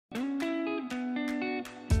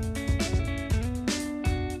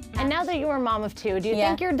And now that you're a mom of 2, do you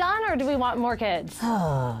think you're done, or do we want more kids?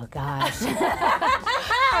 Oh, gosh.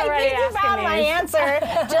 I think you found my answer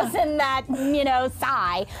just in that,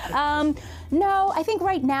 sigh. No, I think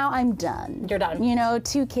right now I'm done. You're done.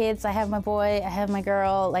 2 kids. I have my boy, I have my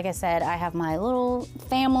girl. Like I said, I have my little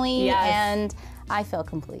family, and I feel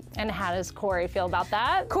complete. And how does Corey feel about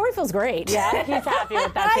that? Corey feels great. Yeah, he's happy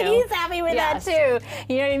with that too. He's happy with that too.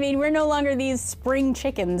 You know what I mean? We're no longer these spring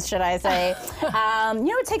chickens, should I say?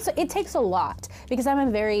 It takes a lot because I'm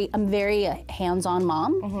a very hands-on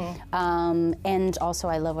mom, and also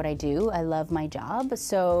I love what I do. I love my job,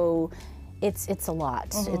 so. It's a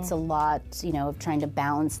lot. It's a lot, of trying to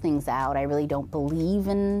balance things out. I really don't believe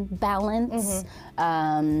in balance,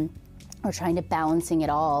 or trying to balancing it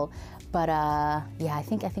all. But yeah, I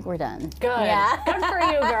think we're done. Good. Yeah. Good for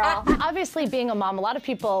you, girl. Obviously, being a mom, a lot of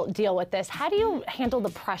people deal with this. How do you handle the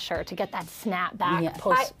pressure to get that snap back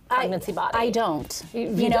post-pregnancy body? I don't.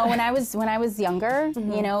 When I was younger,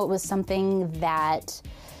 it was something that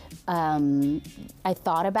I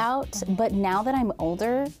thought about. But now that I'm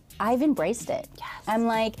older, I've embraced it. Yes. I'm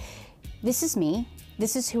like, this is me.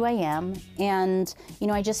 This is who I am. And,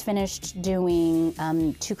 I just finished doing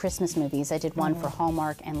 2 Christmas movies. I did one for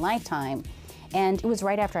Hallmark and Lifetime. And it was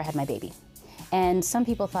right after I had my baby. And some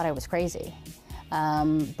people thought I was crazy.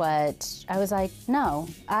 But I was like, no,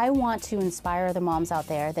 I want to inspire other moms out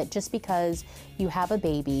there that just because you have a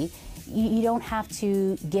baby, you don't have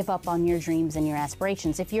to give up on your dreams and your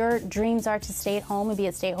aspirations. If your dreams are to stay at home and be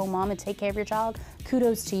a stay-at-home mom and take care of your child,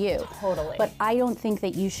 kudos to you. Totally. But I don't think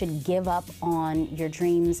that you should give up on your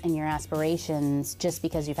dreams and your aspirations just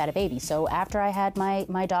because you've had a baby. So after I had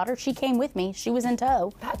my daughter, she came with me. She was in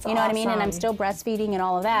tow. That's You know what I mean? And I'm still breastfeeding and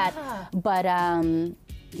all of that. Yeah. But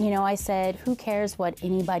I said, who cares what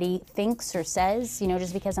anybody thinks or says,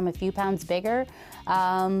 just because I'm a few pounds bigger.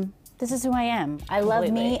 This is who I am. I love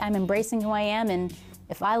me, I'm embracing who I am, and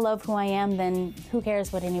if I love who I am, then who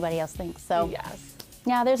cares what anybody else thinks? So,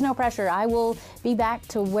 yeah, there's no pressure. I will be back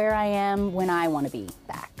to where I am when I want to be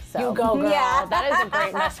back. So. You go, girl. Yeah. That is a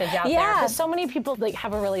great message out there. Because so many people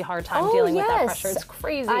have a really hard time dealing with that pressure. It's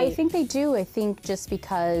crazy. I think they do. I think just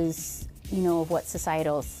because of what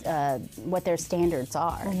what their standards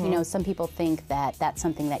are. Some people think that that's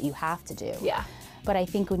something that you have to do. Yeah. But I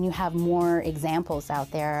think when you have more examples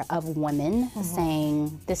out there of women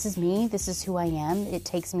saying, this is me, this is who I am, it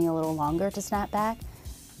takes me a little longer to snap back,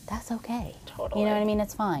 that's okay. Totally. You know what I mean?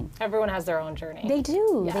 It's fine. Everyone has their own journey. They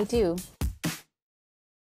do. Yes. They do.